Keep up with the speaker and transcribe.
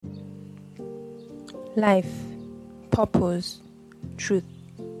Life, purpose, truth.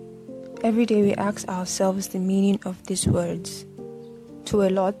 Every day we ask ourselves the meaning of these words. To a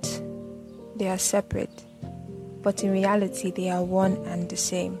lot, they are separate, but in reality they are one and the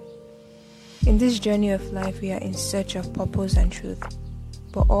same. In this journey of life, we are in search of purpose and truth,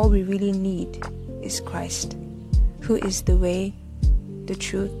 but all we really need is Christ, who is the way, the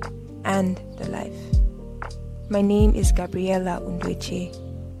truth, and the life. My name is Gabriela Undweche.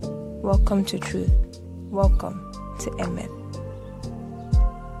 Welcome to Truth. Welcome to Emmet.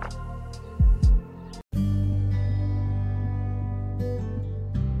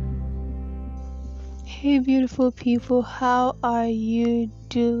 Hey beautiful people, how are you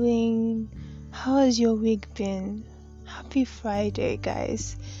doing? How has your week been? Happy Friday,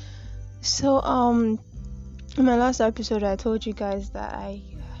 guys. So in my last episode I told you guys that I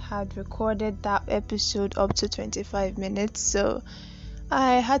had recorded that episode up to 25 minutes, so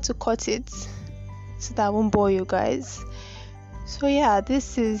I had to cut it so that I won't bore you guys. So yeah,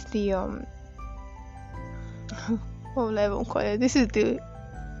 this is the what will I even call it? This is the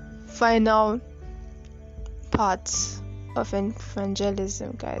final part of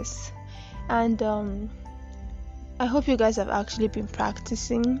evangelism, guys, and I hope you guys have actually been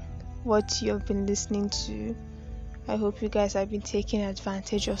practicing what you've been listening to. I hope you guys have been taking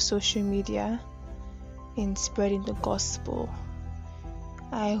advantage of social media in spreading the gospel.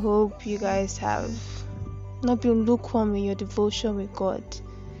 I hope you guys have not been lukewarm in your devotion with God,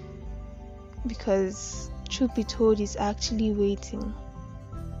 because truth be told, He's actually waiting.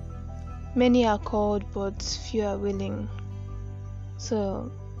 Many are called, but few are willing. So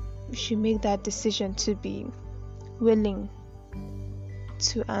we should make that decision to be willing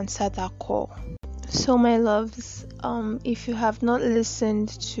to answer that call. So my loves, if you have not listened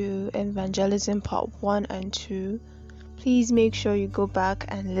to Evangelism Part 1 and 2, please make sure you go back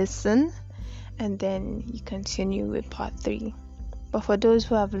and listen, and then you continue with Part 3. But for those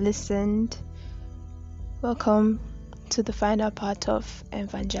who have listened, welcome to the final part of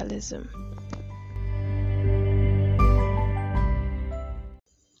evangelism.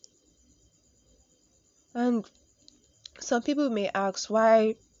 And some people may ask,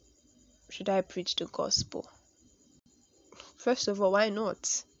 why should I preach the gospel? First of all, why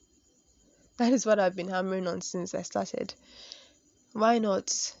not? That is what I've been hammering on since I started. Why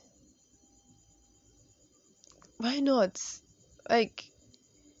not? Why not? Like,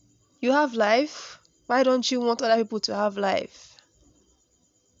 you have life. Why don't you want other people to have life?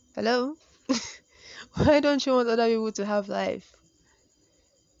 Hello? Why don't you want other people to have life?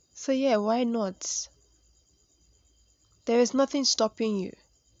 So yeah, why not? There is nothing stopping you.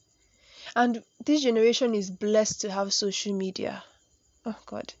 And this generation is blessed to have social media. Oh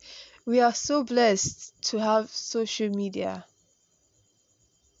God. We are so blessed to have social media,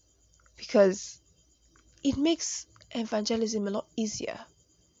 because it makes evangelism a lot easier.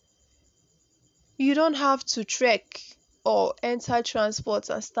 You don't have to trek or enter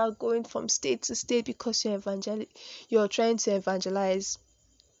transport and start going from state to state because you're trying to evangelize.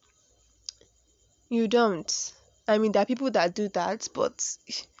 You don't. I mean, there are people that do that, but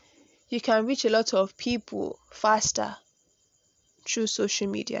you can reach a lot of people faster through social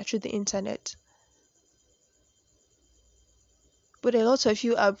media, through the internet. But a lot of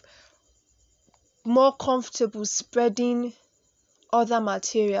you are more comfortable spreading other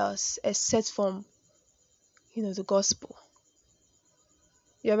materials except from, the gospel.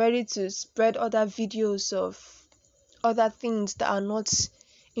 You're ready to spread other videos of other things that are not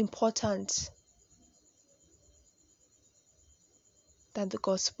important than the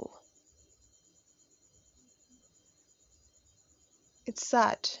gospel. It's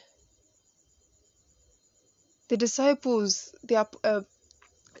sad. The disciples,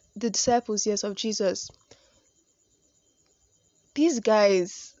 yes, of Jesus, these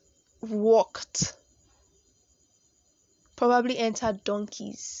guys walked, probably entered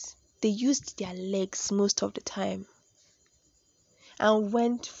donkeys. They used their legs most of the time and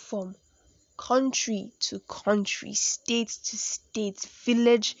went from country to country, state to state,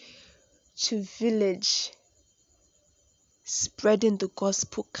 village to village, spreading the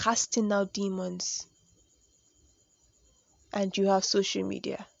gospel, casting out demons. And you have social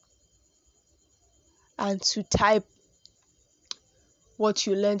media. And to type what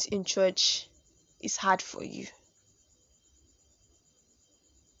you learned in church is hard for you.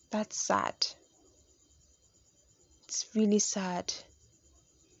 That's sad. It's really sad.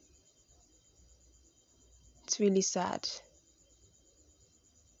 It's really sad.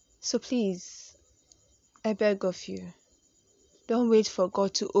 So please, I beg of you, don't wait for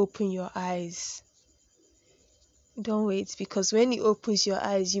God to open your eyes. Don't wait, because when he opens your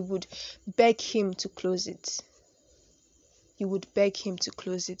eyes, you would beg him to close it. You would beg him to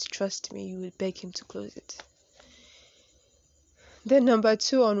close it. Trust me, you would beg him to close it. Then number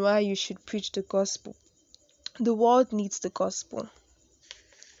 2 on why you should preach the gospel. The world needs the gospel.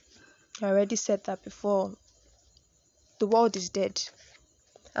 I already said that before. The world is dead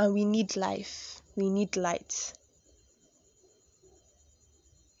and we need life. We need light.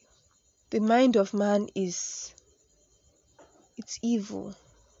 The mind of man it's evil.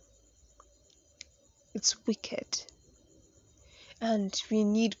 It's wicked. And we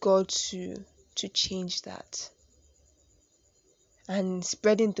need God to change that. And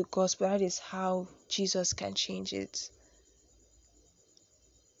spreading the gospel, that is how Jesus can change it.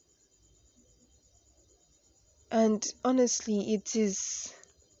 And honestly, it is,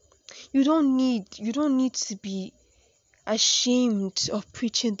 you don't need to be ashamed of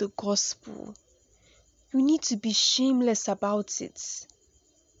preaching the gospel. You need to be shameless about it.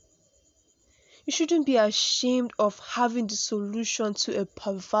 You shouldn't be ashamed of having the solution to a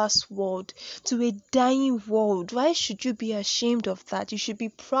perverse world, to a dying world. Why should you be ashamed of that? You should be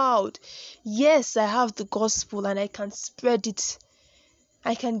proud. Yes, I have the gospel and I can spread it.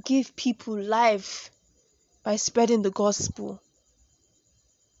 I can give people life by spreading the gospel.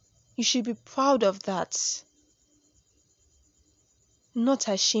 You should be proud of that. Not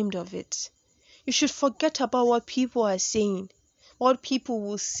ashamed of it. You should forget about what people are saying, what people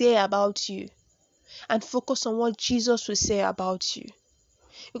will say about you, and focus on what Jesus will say about you.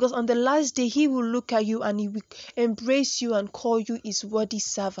 Because on the last day, he will look at you and he will embrace you and call you his worthy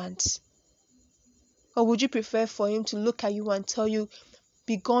servant. Or would you prefer for him to look at you and tell you,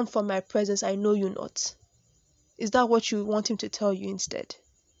 "Be gone from my presence, I know you not"? Is that what you want him to tell you instead?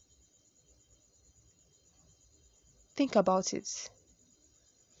 Think about it.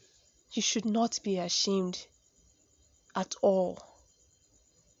 You should not be ashamed at all.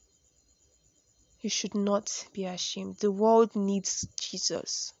 You should not be ashamed. The world needs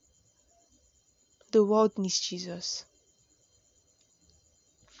Jesus. The world needs Jesus.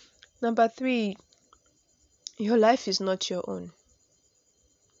 Number 3, your life is not your own.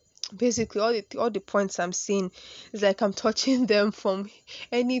 Basically, all the points I'm saying is like I'm touching them from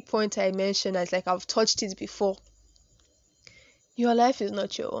any point I mention. It's like I've touched it before. Your life is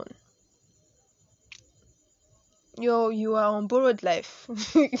not your own. You are on borrowed life.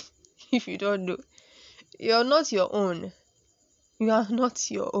 If you don't know, you're not your own. You are not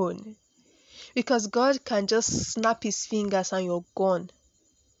your own. Because God can just snap his fingers and you're gone.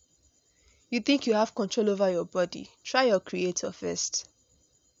 You think you have control over your body? Try your creator first.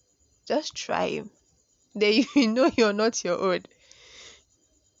 Just try him. Then you know you're not your own.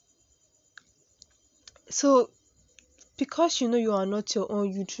 So, because you know you are not your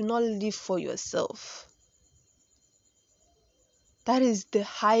own, you do not live for yourself. That is the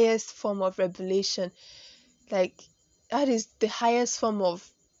highest form of revelation. Like, that is the highest form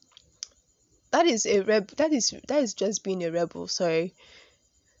of, that is just being a rebel. Sorry,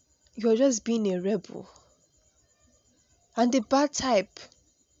 you're just being a rebel, and the bad type.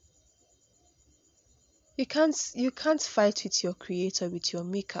 You can't fight with your creator, with your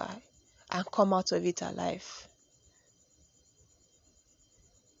maker, and come out of it alive.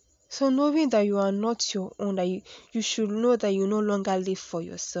 So knowing that you are not your own, that you should know that you no longer live for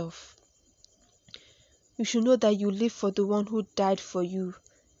yourself. You should know that you live for the one who died for you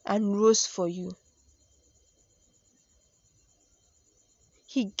and rose for you.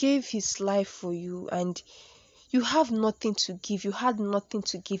 He gave his life for you, and you have nothing to give. You had nothing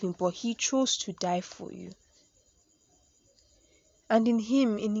to give him, but he chose to die for you. And in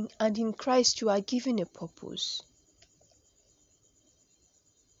him, in Christ, you are given a purpose.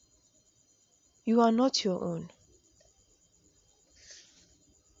 You are not your own.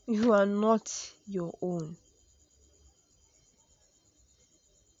 You are not your own.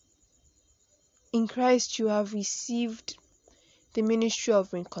 In Christ, you have received the ministry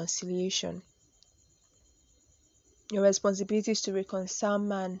of reconciliation. Your responsibility is to reconcile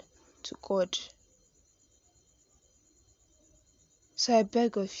man to God. So I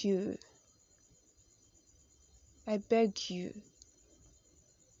beg of you, I beg you,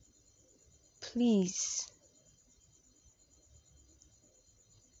 please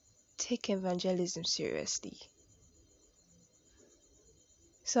take evangelism seriously.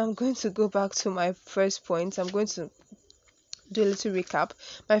 So I'm going to go back to my first point. I'm going to do a little recap.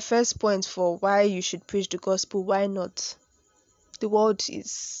 My first point for why you should preach the gospel: why not? The world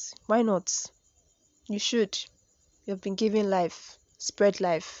is, why not? You should. You have been given life. Spread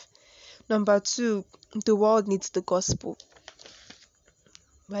life. Number 2, the world needs the gospel.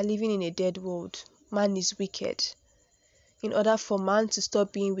 We're living in a dead world. Man is wicked. In order for man to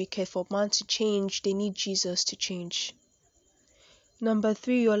stop being wicked, for man to change, they need Jesus to change. Number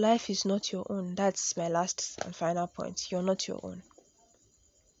 3, your life is not your own. That's my last and final point. You're not your own.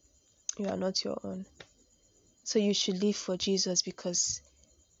 You are not your own. So you should live for Jesus because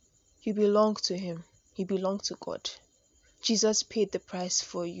you belong to him. You belong to God. Jesus paid the price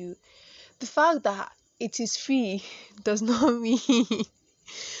for you. The fact that it is free does not mean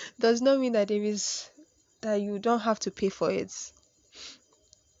that you don't have to pay for it.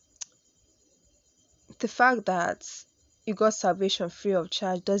 The fact that you got salvation free of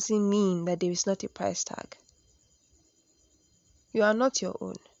charge doesn't mean that there is not a price tag. You are not your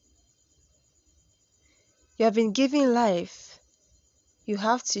own. You have been given life. You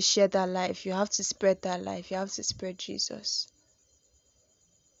have to share that life. You have to spread that life. You have to spread Jesus.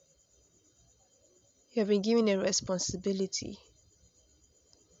 You have been given a responsibility.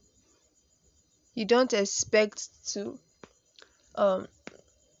 You don't expect to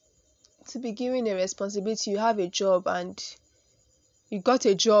be given a responsibility. You have a job and you got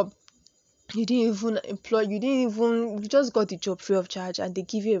a job. You didn't even employ. You just got the job free of charge, and they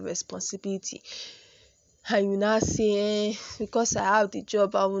give you a responsibility. And you now say, because I have the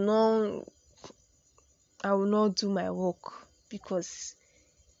job, I will not do my work because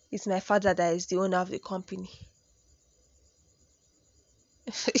it's my father that is the owner of the company.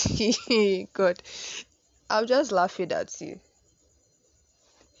 God, I'm just laughing at you.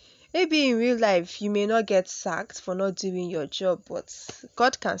 Maybe in real life you may not get sacked for not doing your job, but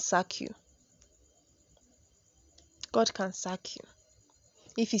God can sack you. God can sack you.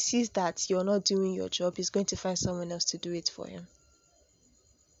 If he sees that you're not doing your job, he's going to find someone else to do it for him.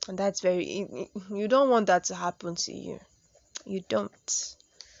 And that's you don't want that to happen to you. You don't.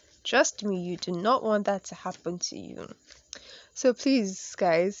 Trust me, you do not want that to happen to you. So please,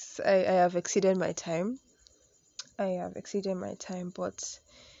 guys, I have exceeded my time. But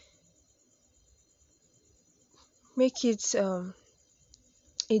make it a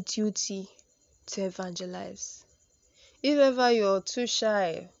duty to evangelize. If ever you're too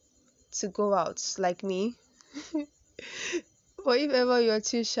shy to go out, like me, or if ever you're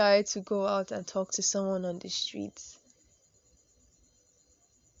too shy to go out and talk to someone on the streets,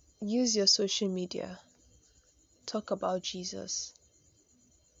 use your social media. Talk about Jesus.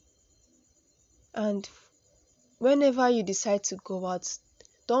 And whenever you decide to go out,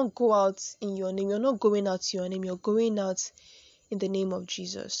 don't go out in your name. You're not going out in your name. You're going out in the name of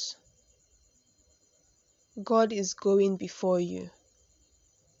Jesus. God is going before you.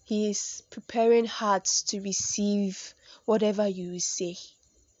 He is preparing hearts to receive whatever you will say.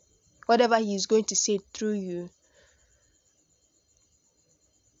 Whatever he is going to say through you.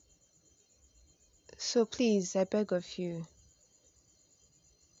 So please, I beg of you,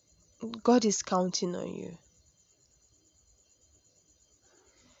 God is counting on you.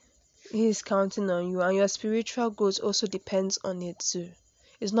 He is counting on you, and your spiritual growth also depends on it too.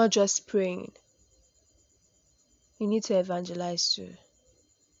 It's not just praying. You need to evangelize too.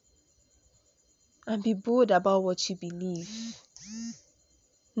 And be bold about what you believe.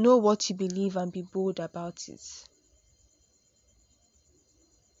 Know what you believe and be bold about it.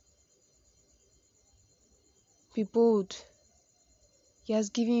 Be bold. He has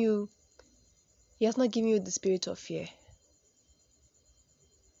not given you the spirit of fear.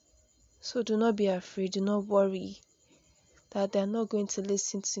 So do not be afraid, do not worry that they're not going to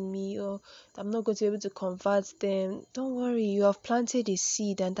listen to me or that I'm not going to be able to convert them. Don't worry, you have planted a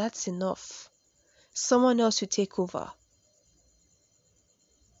seed and that's enough. Someone else will take over.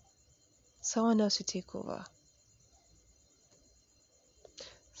 Someone else will take over.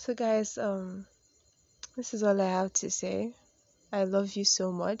 So guys, this is all I have to say. I love you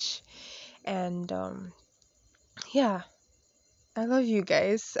so much. And yeah, I love you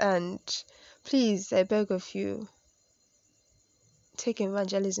guys. And please, I beg of you, take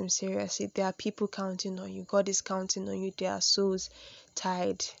evangelism seriously. There are people counting on you. God is counting on you. There are souls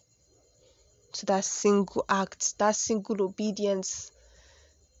tied to that single act, that single obedience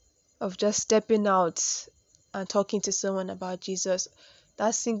of just stepping out and talking to someone about Jesus.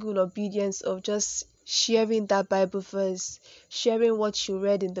 That single obedience of just sharing that Bible verse, sharing what you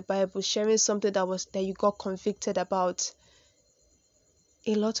read in the Bible, sharing something that you got convicted about.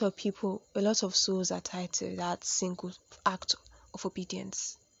 A lot of people, a lot of souls are tied to that single act of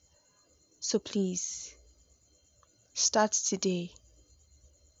obedience. So please, start today.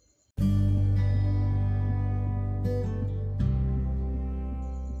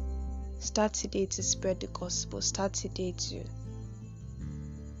 Start today to spread the gospel. Start today to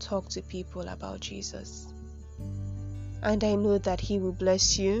talk to people about Jesus. And I know that he will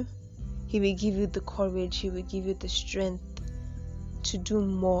bless you. He will give you the courage. He will give you the strength to do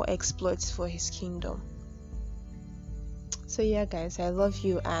more exploits for his kingdom. So yeah, guys, I love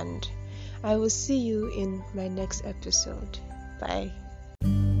you, and I will see you in my next episode. Bye.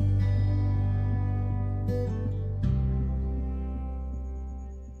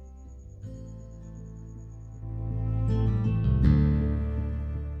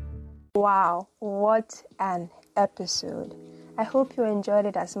 Wow, what an episode. I hope you enjoyed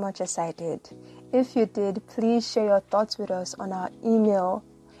it as much as I did. If you did, please share your thoughts with us on our email,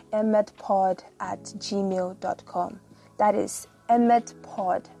 emmetpod@gmail.com. That is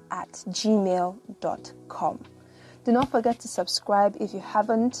emmetpod@gmail.com. Do not forget to subscribe if you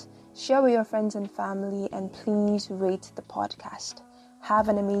haven't, share with your friends and family, and please rate the podcast. Have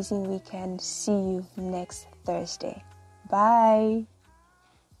an amazing weekend. See you next Thursday. Bye.